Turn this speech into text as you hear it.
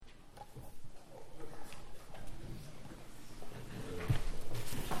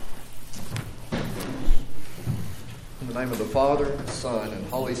name of the Father, Son, and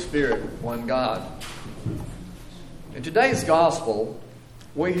Holy Spirit, one God. In today's gospel,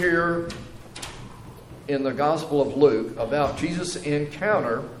 we hear in the Gospel of Luke about Jesus'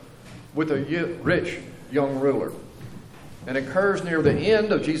 encounter with a rich young ruler. It occurs near the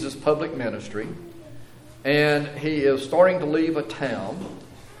end of Jesus' public ministry, and he is starting to leave a town,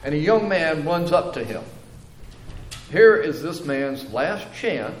 and a young man runs up to him. Here is this man's last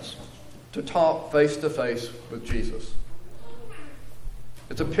chance to talk face to face with Jesus.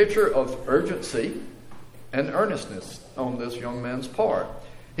 It's a picture of urgency and earnestness on this young man's part.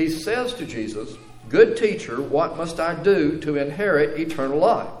 He says to Jesus, "Good teacher, what must I do to inherit eternal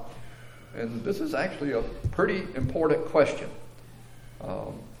life?" And this is actually a pretty important question,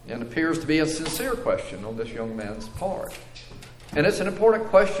 and appears to be a sincere question on this young man's part. And it's an important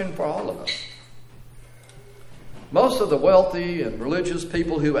question for all of us. Most of the wealthy and religious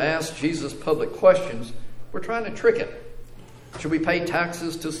people who ask Jesus public questions were trying to trick him. Should we pay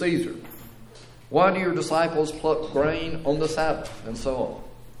taxes to Caesar? Why do your disciples pluck grain on the Sabbath? And so on.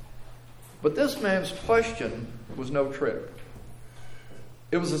 But this man's question was no trick.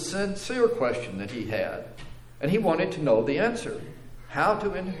 It was a sincere question that he had, and he wanted to know the answer: how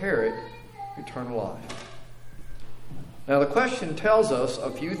to inherit eternal life. Now, the question tells us a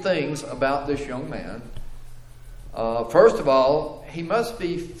few things about this young man. First of all, he must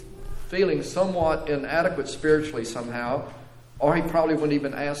be feeling somewhat inadequate spiritually somehow, or he probably wouldn't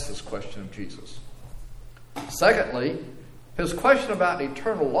even ask this question of Jesus. Secondly, his question about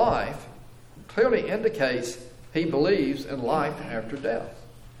eternal life clearly indicates he believes in life after death,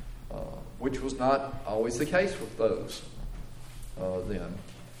 which was not always the case with those then,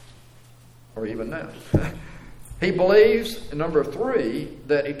 or even now. He believes, number 3,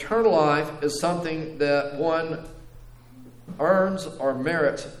 that eternal life is something that one earns or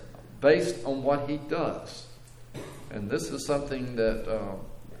merits based on what he does. And this is something that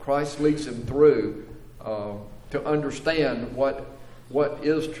Christ leads him through to understand what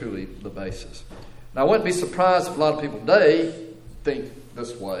is truly the basis. Now, I wouldn't be surprised if a lot of people today think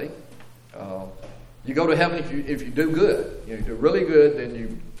this way. You go to heaven if you do good. You do really good, then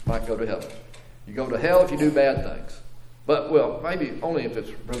you might go to heaven. You go to hell if you do bad things. But, well, maybe only if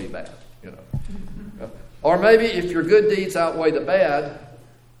it's really bad, Or maybe if your good deeds outweigh the bad,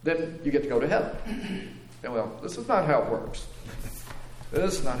 then you get to go to heaven. And, well, this is not how it works.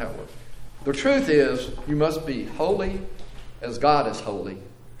 This is not how it works. The truth is, you must be holy as God is holy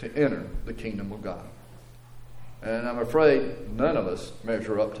to enter the kingdom of God. And I'm afraid none of us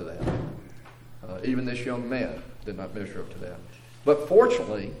measure up to that. Even this young man did not measure up to that. But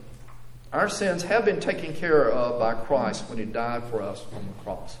fortunately, our sins have been taken care of by Christ when he died for us on the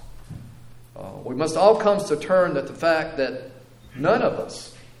cross. We must all come to terms with the fact that none of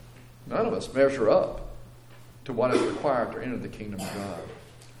us measure up to what is required to enter the kingdom of God.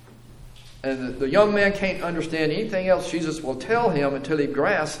 And the young man can't understand anything else Jesus will tell him until he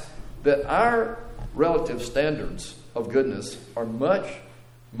grasps that our relative standards of goodness are much,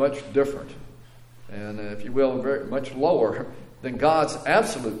 much different. And if you will, very much lower than God's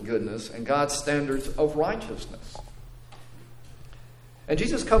absolute goodness and God's standards of righteousness. And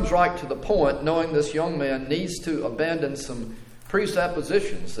Jesus comes right to the point, knowing this young man needs to abandon some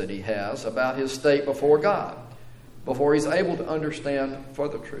presuppositions that he has about his state before God, before he's able to understand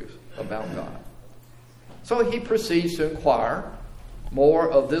further truth about God. So he proceeds to inquire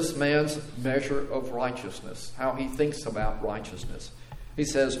more of this man's measure of righteousness, how he thinks about righteousness. He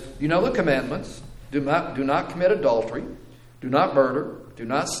says, "You know the commandments. Do not commit adultery. Do not murder. Do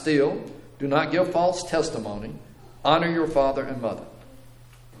not steal. Do not give false testimony. Honor your father and mother."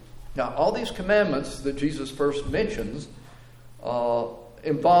 Now, all these commandments that Jesus first mentions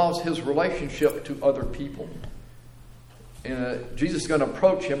involves his relationship to other people. Jesus is going to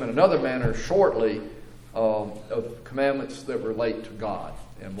approach him in another manner shortly of commandments that relate to God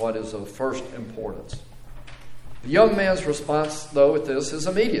and what is of first importance. The young man's response, though, at this is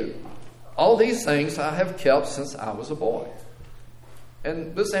immediate. "All these things I have kept since I was a boy."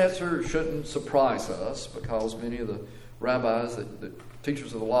 And this answer shouldn't surprise us, because many of the rabbis, the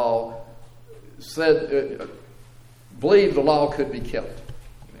teachers of the law, believed the law could be kept,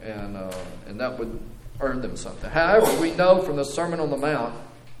 and that would earn them something. However, we know from the Sermon on the Mount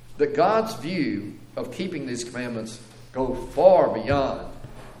that God's view of keeping these commandments go far beyond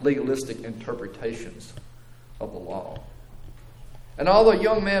legalistic interpretations of the law. And although the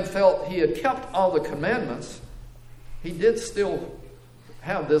young man felt he had kept all the commandments, he did still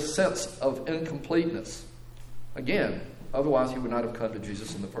have this sense of incompleteness. Again, otherwise he would not have come to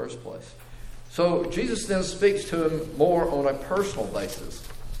Jesus in the first place. So Jesus then speaks to him more on a personal basis.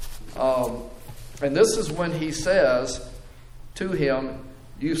 And this is when he says to him,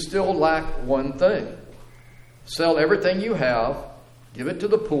 you still lack one thing. Sell everything you have, give it to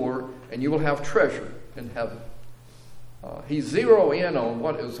the poor, and you will have treasure in heaven. He's zeroing in on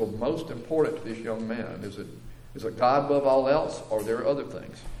what is the most important to this young man. Is it God above all else, or are there other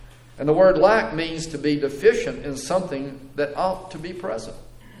things? And the word lack means to be deficient in something that ought to be present.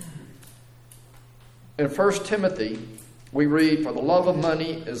 In 1 Timothy, we read, for the love of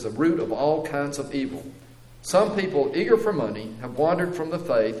money is the root of all kinds of evil. Some people, eager for money, have wandered from the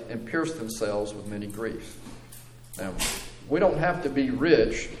faith and pierced themselves with many griefs. Now, we don't have to be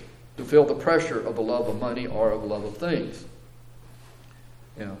rich to feel the pressure of the love of money or of the love of things.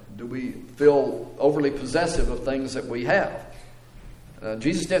 Do we feel overly possessive of things that we have?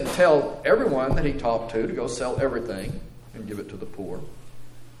 Jesus didn't tell everyone that he talked to go sell everything and give it to the poor.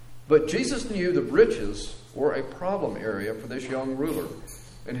 But Jesus knew the riches were a problem area for this young ruler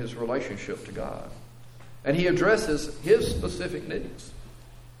in his relationship to God. And he addresses his specific needs.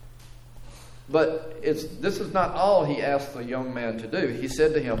 But this is not all he asked the young man to do. He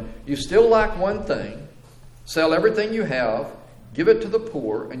said to him, you still lack one thing. Sell everything you have, give it to the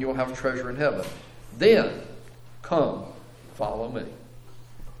poor, and you'll have treasure in heaven. Then, come, follow me.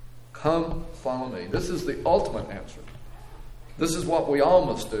 Come, follow me. This is the ultimate answer. This is what we all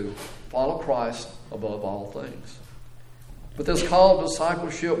must do. Follow Christ above all things. But this call of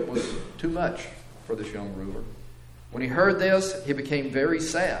discipleship was too much for this young ruler. When he heard this, he became very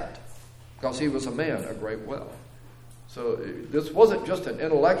sad, because he was a man of great wealth. So this wasn't just an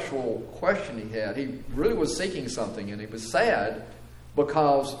intellectual question he had. He really was seeking something, and he was sad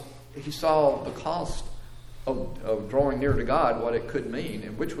because he saw the cost of drawing near to God, what it could mean,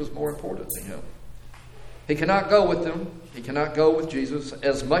 and which was more important to him. He cannot go with them. He cannot go with Jesus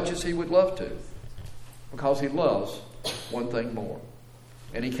as much as he would love to, because he loves one thing more.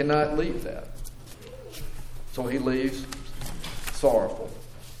 And he cannot leave that. So he leaves sorrowful.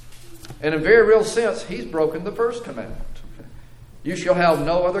 And in a very real sense, he's broken the first commandment. You shall have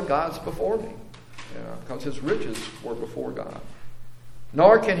no other gods before me. Because his riches were before God.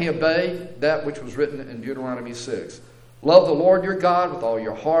 Nor can he obey that which was written in Deuteronomy 6. Love the Lord your God with all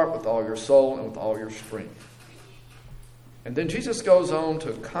your heart, with all your soul, and with all your strength. And then Jesus goes on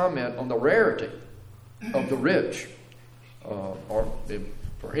to comment on the rarity of the rich, or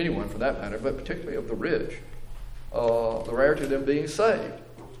for anyone for that matter, but particularly of the rich, the rarity of them being saved.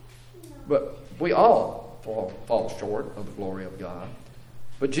 But we all fall short of the glory of God.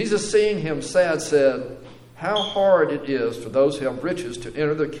 But Jesus, seeing him sad, said, how hard it is for those who have riches to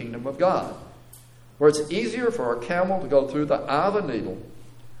enter the kingdom of God. For it's easier for a camel to go through the eye of a needle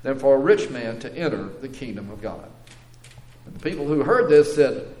than for a rich man to enter the kingdom of God. And the people who heard this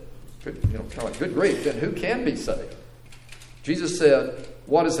said, good grief, then who can be saved? Jesus said,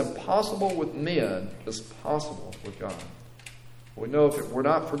 what is impossible with men is possible with God. We know if it were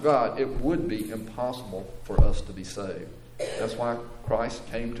not for God, it would be impossible for us to be saved. That's why Christ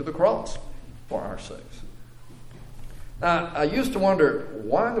came to the cross for our sakes. Now, I used to wonder,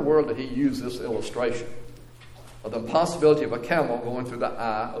 why in the world did he use this illustration of the impossibility of a camel going through the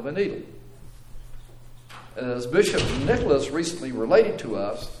eye of a needle? As Bishop Nicholas recently related to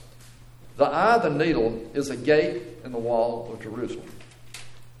us, the eye of the needle is a gate in the wall of Jerusalem.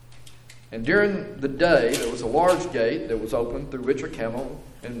 And during the day, there was a large gate that was open through which a camel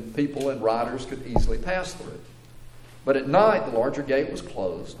and people and riders could easily pass through. But at night, the larger gate was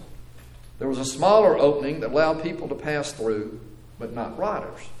closed. There was a smaller opening that allowed people to pass through, but not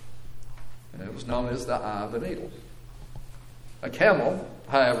riders. And it was known as the eye of the needle. A camel,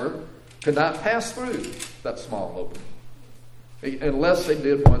 however, could not pass through that small opening unless they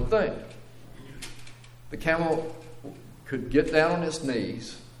did one thing. The camel could get down on its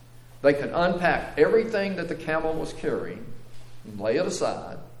knees. They could unpack everything that the camel was carrying and lay it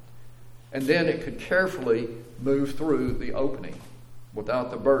aside, and then it could carefully move through the opening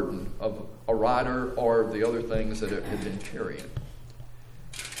without the burden of a rider or the other things that it had been carrying.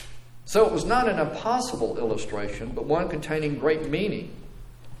 So it was not an impossible illustration, but one containing great meaning.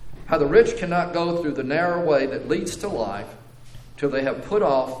 How the rich cannot go through the narrow way that leads to life till they have put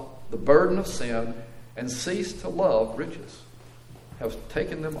off the burden of sin and ceased to love riches, have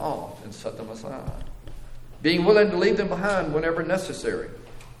taken them off and set them aside, being willing to leave them behind whenever necessary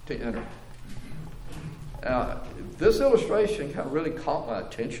to enter. Now, this illustration kind of really caught my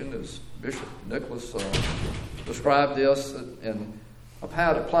attention as Bishop Nicholas described this, and of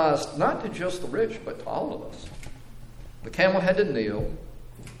how it applies not to just the rich, but to all of us. The camel had to kneel,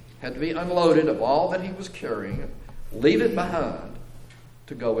 had to be unloaded of all that he was carrying, leave it behind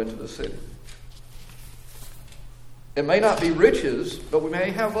to go into the city. It may not be riches, but we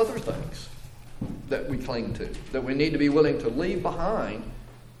may have other things. that we cling to, that we need to be willing to leave behind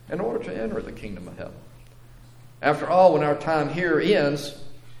in order to enter the kingdom of heaven. After all, when our time here ends,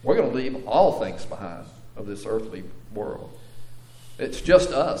 we're going to leave all things behind of this earthly world. It's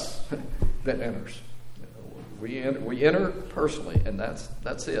just us that enters. We enter personally, and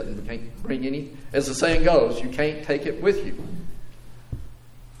that's it. And we can't bring any, as the saying goes, you can't take it with you.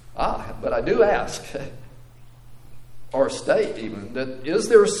 But I do ask, or state even, that is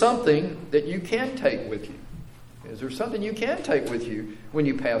there something that you can take with you? Is there something you can take with you when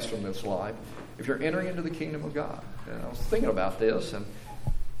you pass from this life if you're entering into the kingdom of God? And I was thinking about this, and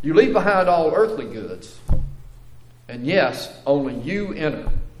you leave behind all earthly goods. And yes, only you enter.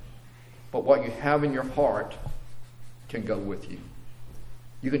 But what you have in your heart can go with you.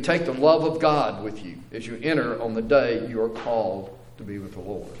 You can take the love of God with you as you enter on the day you are called to be with the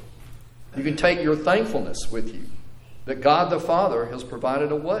Lord. You can take your thankfulness with you that God the Father has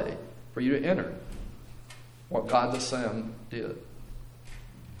provided a way for you to enter what God the Son did.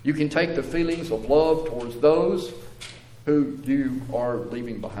 You can take the feelings of love towards those who you are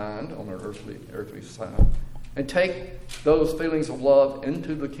leaving behind on their earthly side, and take those feelings of love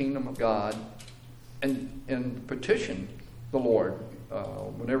into the kingdom of God and petition the Lord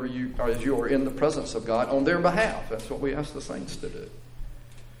whenever as you are in the presence of God on their behalf. That's what we ask the saints to do.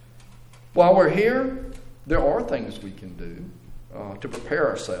 While we're here, there are things we can do to prepare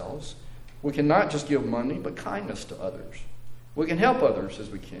ourselves. We can not just give money, but kindness to others. We can help others as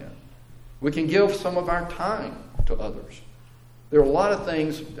we can. We can give some of our time to others. There are a lot of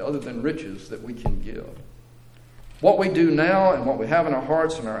things other than riches that we can give. What we do now and what we have in our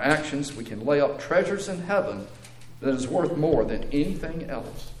hearts and our actions, we can lay up treasures in heaven that is worth more than anything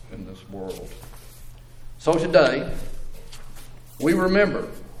else in this world. So today, we remember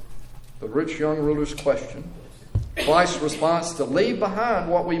the rich young ruler's question, Christ's response to leave behind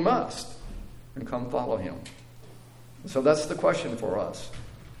what we must and come follow him. So that's the question for us.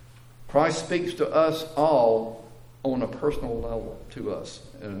 Christ speaks to us all on a personal level to us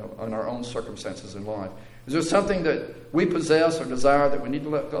in our own circumstances in life. Is there something that we possess or desire that we need to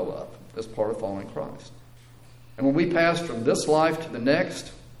let go of as part of following Christ? And when we pass from this life to the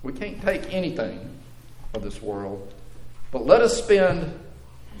next, we can't take anything of this world. But let us spend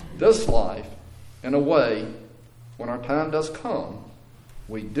this life in a way, when our time does come,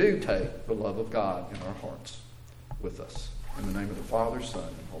 we do take the love of God in our hearts with us. In the name of the Father, Son,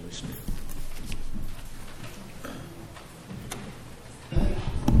 and Holy Spirit.